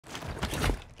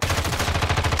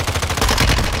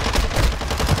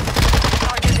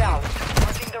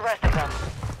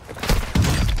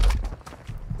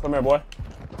Come here, boy.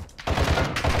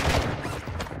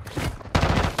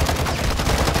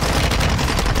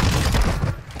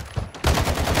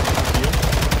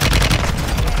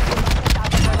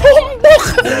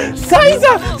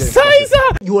 Sizer!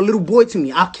 You a little boy to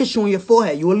me. I'll kiss you on your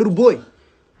forehead. You a little boy.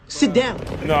 Sit down.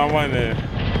 No, I want it.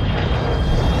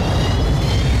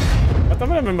 I don't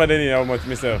remember how much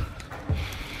myself.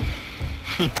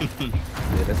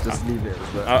 Yeah, let's just leave it.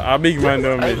 A big man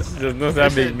though, Mitch. Just not a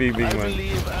big man.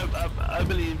 I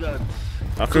believe that.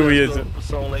 I feel weird.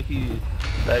 Sound like he,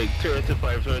 like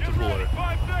 35, 34.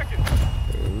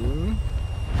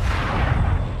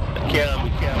 Can't be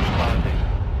bonding.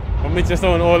 But Mitch just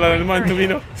sound older than the man to me,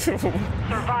 no?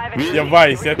 Your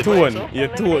voice, your tone,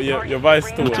 your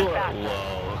voice tone.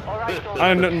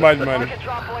 I'm nothing bad, man.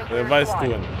 Your voice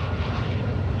tone.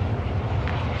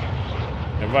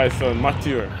 Your voice sound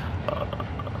mature.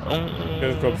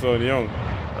 Because Cup sound young.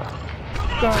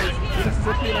 Guys, this is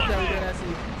a clean up down there, I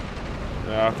see.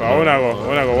 Yeah, I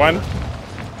wanna go. One.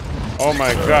 Oh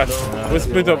my gosh. We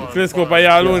split up. Let's go by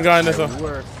y'all alone, guys.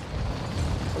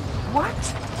 What?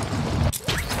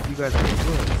 You guys are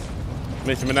good.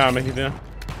 Mitch, me now make it there.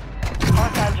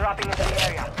 Hostiles dropping into the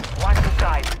area. Watch the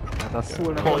side. That's so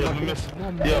Oh, yeah, we missed.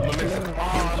 Yeah, we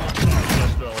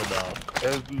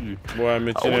missed. Boy,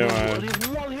 Mitch, you know what?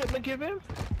 One hit me give him?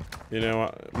 You know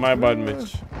what? My bad,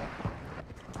 Mitch.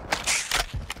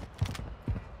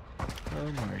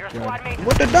 Oh my Your god. squad mates.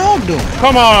 What the dog doing?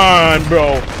 Come on,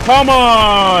 bro. Come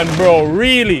on, bro.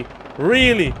 Really?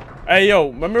 Really? Hey, yo,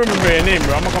 let me remember your name,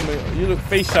 bro. I'm gonna come. You look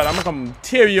face shot. I'm gonna come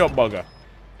tear you up, bugger.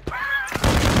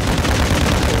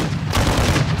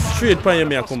 Straight pan you,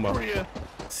 me a come back.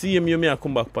 See him, you me a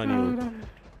come back pan you.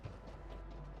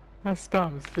 That's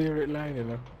Tom's favorite line, you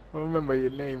know. I remember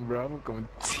your name, bro. I'm gonna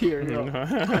tear you up.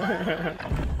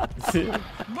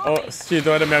 Oh, straight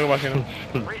over there, me a go back, you know.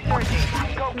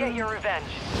 Researching. Go get your revenge.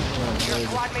 Your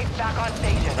squad mates back on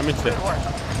station. I'm in there.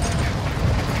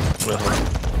 Good work.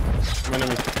 My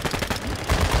name is.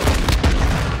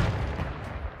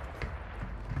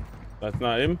 That's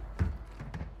not him.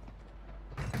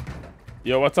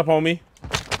 Yo, what's up, homie?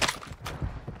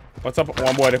 What's up?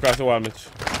 One boy across the wall, Mitch.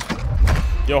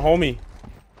 Yo, homie.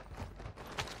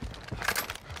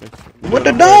 Mitch. What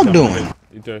the dog doing?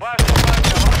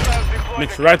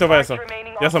 Mitch, right over here, sir.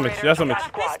 Yes, sir, Mitch. Yes, sir, Mitch.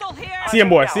 See him,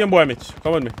 boy, Mitch.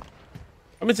 Come with me.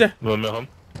 Come, Mitch. No, me come.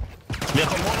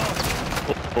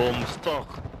 I'm stuck.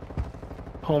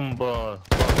 Humble.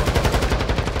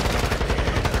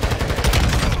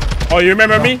 Oh, you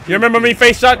remember me? You remember me?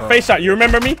 Face shot, face shot. You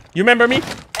remember me? You remember me?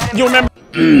 You remember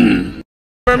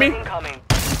me?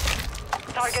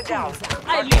 Target down.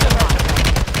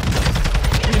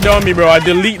 You done me, bro. I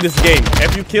delete this game.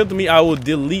 If you killed me, I will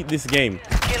delete this game.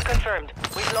 Kill confirmed.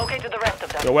 We've located the rest of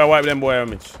them. Yo, where wipe them boy,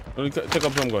 Mitch? Let me take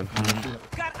up some gun.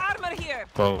 Got armor here.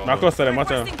 Now close to them.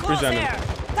 Watch out. Prison them.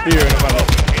 Here in the panel.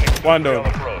 One down.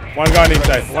 One gun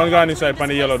inside. One gun inside. Pan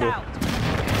the yellow door.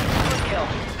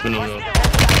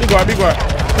 Big boy.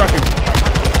 Crack him.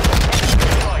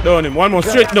 Down him. One more.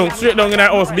 Straight down in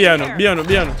that house. Behind him.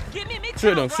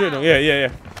 Straight down. Yeah.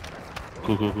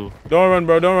 Cool. Don't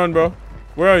run, bro.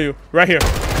 Where are you? Right here.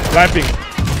 Live ping.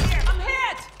 I'm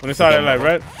hit. On the side of the light,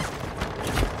 right?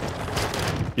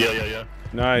 Yeah.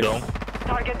 Nice. Down.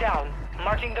 Target down.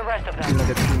 Marking the rest of them. Get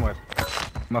the teamwork.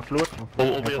 My float.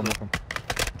 Over here.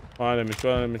 Let me.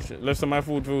 Left some my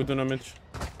food, you know, Mitch.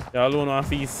 Yeah, alone on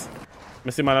feast. I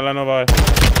see man alone over here.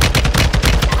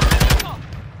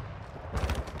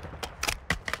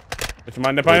 Which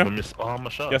man the fire? Miss armor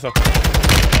shot. Yes, sir.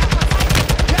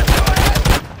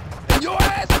 Your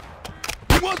ass!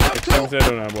 You want them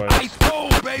too? Boy. Ice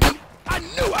cold, baby! I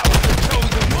knew I was the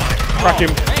chosen one! Crack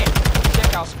him. Man,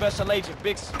 check out Special Agent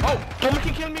Big Smoke. Don't make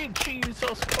you kill me.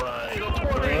 Jesus Christ. Got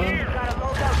a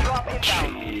loadout drop inbound.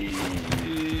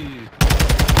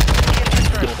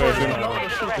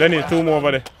 Lenny, two more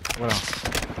over there.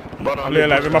 I'm laying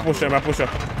like, I'm push her.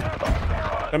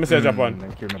 Let me say Japan.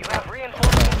 You have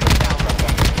reinforcements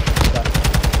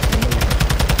inbound.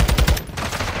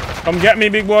 Come get me,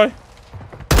 big boy.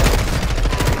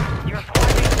 Your squad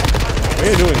mates What are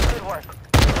you doing? good work.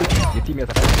 Your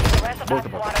teammates The are rest of both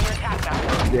that of squad us. on your attack map.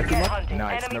 Yeah, Get team up? hunting.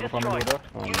 Nice. Enemy Never found me destroyed.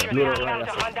 loader. Use your Loader task right now to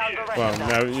left. hunt down the rest Wow, of them.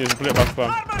 now you play it back fam.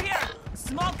 Armor here.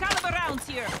 Small caliber rounds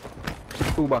here.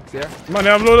 2 bucks, yeah? Man,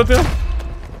 they have loaded too?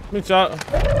 Mitch, UAV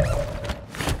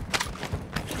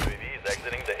is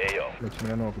exiting the AO. Mitch, I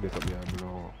don't know if this up here, bro.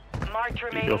 Marked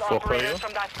remaining Yo, fuck, are operators you?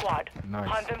 from that squad. Nice.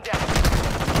 Hunt them down.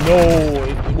 No,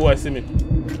 boy, see me.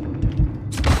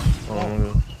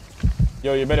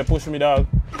 Yo, you better push me, dog.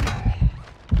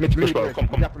 Mitch, Come.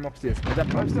 drop him upstairs. Drop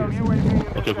him upstairs.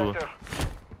 Okay, cool.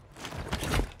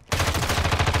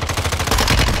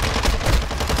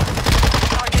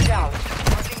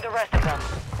 rest of them.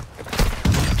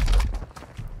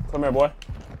 Come here, boy.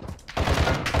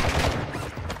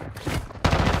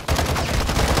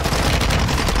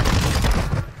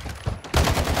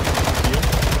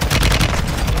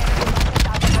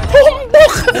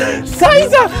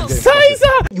 Sizer!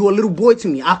 You a little boy to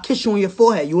me. I'll kiss you on your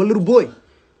forehead. You a little boy.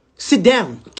 Sit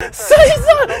down.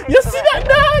 Sizer! You see that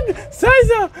dog?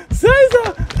 Sizer!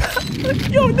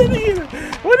 Yo, Denny!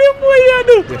 What them boy you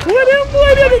do? What them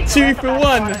boy you do? 2 for 1.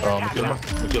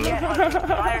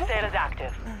 Fire sale is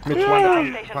active. Mitch, one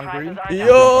hungry.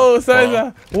 Yo,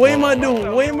 Sizer! What am I do?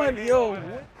 What am I do? Yo.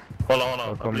 Hold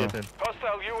on. Come on.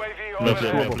 Hostile UAV No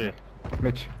play.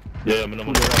 Mitch. Yeah, I'm not.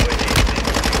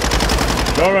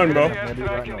 Don't run, bro.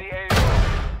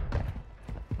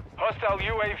 Hostile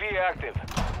UAV active.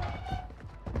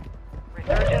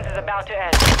 Resurgence is about to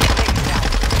end.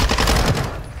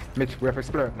 Mitch, we have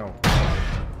explored? No.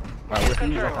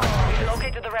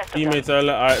 Located the rest of them. Teammates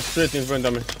are straight in front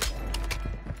of me.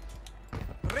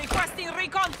 Requesting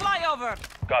recon flyover.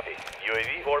 Copy.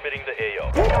 UAV orbiting the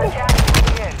AO.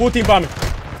 Full team for me.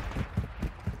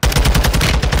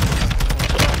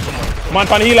 Man,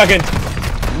 pan heal again.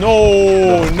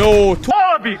 No.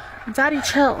 Daddy,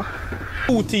 chill.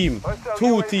 Two team.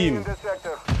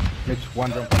 Mitch,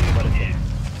 one jump.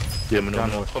 Yeah, I'm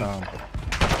not.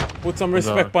 Put some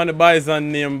respect on the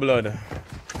bison name, blood.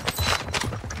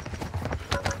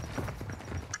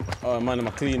 Oh man, I'm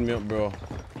clean me up, bro.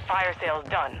 Fire sales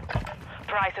done.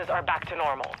 Prices are back to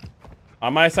normal.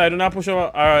 On my side, do not push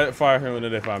over. Alright, fire him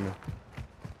with the family.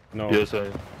 No. Yes,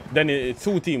 sir. Then it's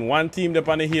 2 teams. 1 team up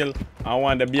on the hill and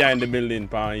 1 behind the building,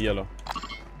 pan yellow.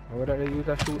 What are they use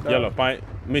to shoot? Yellow, pan,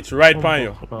 Mitch, right pan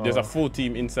you. There's a full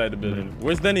team inside the building.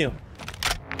 Where's Daniel?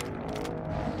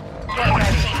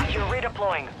 You're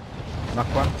redeploying. Knock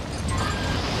one.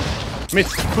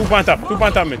 Mitch, 2 point up,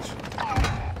 Mitch.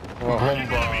 Bombard.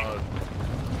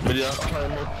 But yeah,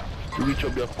 climb up. You reach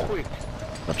up there quick.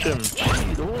 Watch him.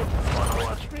 Gee, the whole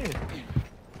watch me.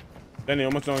 Daniel,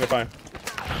 how much longer time?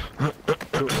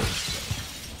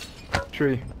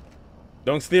 3.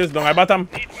 Downstairs, down at bottom.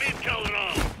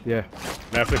 Yeah.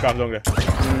 Now flick off down there.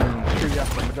 3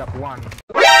 after me drop 1.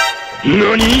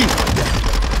 NANI?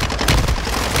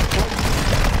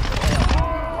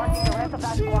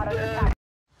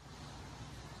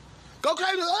 Go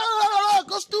crazy!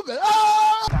 Go stupid!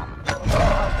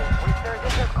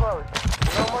 Resurgence is closed.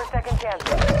 No more second chances.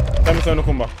 Tell me something,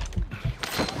 come back.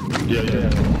 Yeah.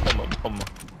 Come on.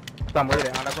 Sam, where are they?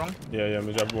 Underground? Yeah,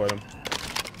 me drop boy them.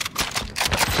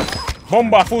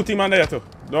 Bomba, full team on there too.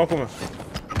 Don't come here.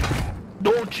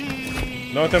 Don't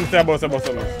cheat! Don't tell me about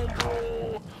something.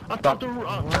 I thought the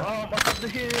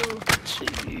hill.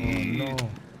 Cheat. No.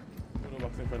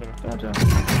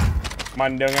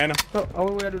 Man, down here, no? So, how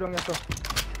we do down here, so?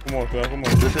 Come on.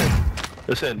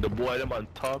 Listen, the boy them on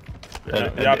top. Yeah,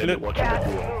 and watch Gas the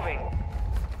is door.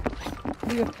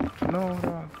 moving. No.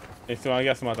 It's still on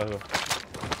gas smart as well.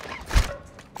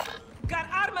 Got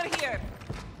armor here.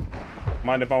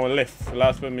 Man, the power left.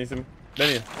 Last one, miss him.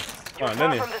 Daniel. You're Man, far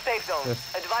Daniel. from the safe zone.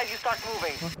 Yes. Advise you start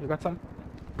moving. You got some?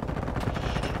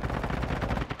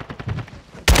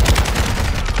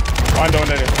 One down,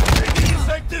 Daniel.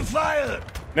 Effective fire!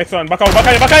 Next one. Back out.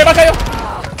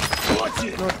 Watch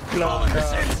it! Go on the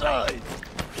same side!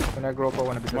 When I grow up, I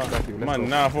want to be just like you. Let's Man, go.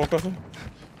 nah, focus.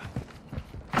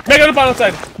 Make it up on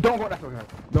outside. Don't go that way.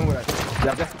 Don't go that way.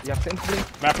 You have sense, please?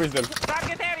 I freeze them.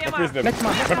 Target area I freeze mark. them. Next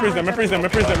man. I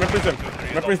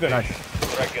freeze them.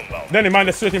 Nice. Then the man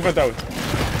is straight in front out.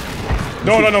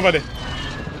 Don't run over there.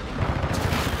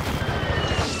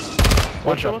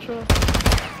 Watch out.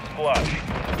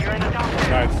 You're in the top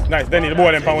 10. Nice. Danny, the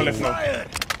boy them power left now.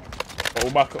 Oh,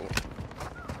 back.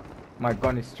 My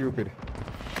gun is stupid.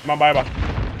 Man, buy back.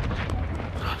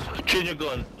 Change your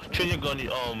gun.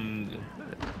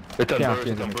 It's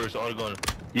on burst, all gun.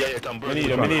 Yeah, it's on burst. Me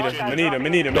need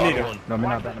him. No, me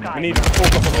not that. I need to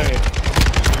focus on Danny.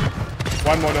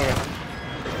 One more down there.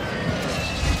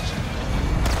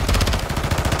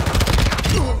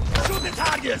 Shoot the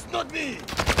targets, not me!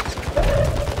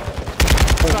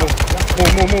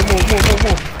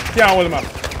 Move. Can't hold him up.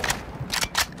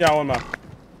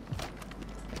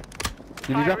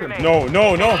 Did you drop him? No.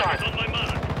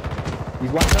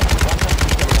 He's one shot.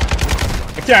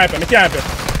 I can't help him.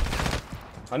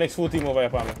 Our next full team over here,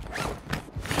 family.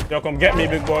 Yo, come get me,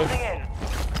 big boys.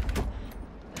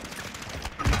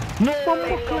 No!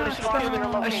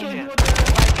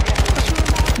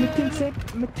 Me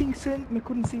think me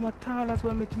couldn't see my towel as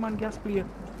well. Me man gas player.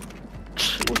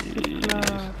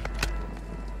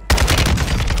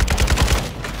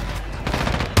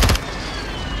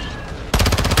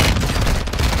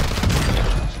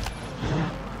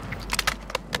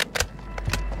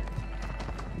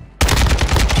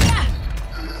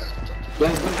 No,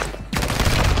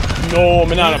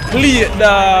 man, not a play it,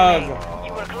 dog.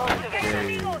 You were close to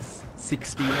victory.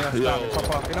 16 and I started to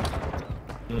pop off, you know?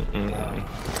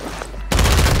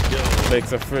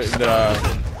 Takes a frick, dog.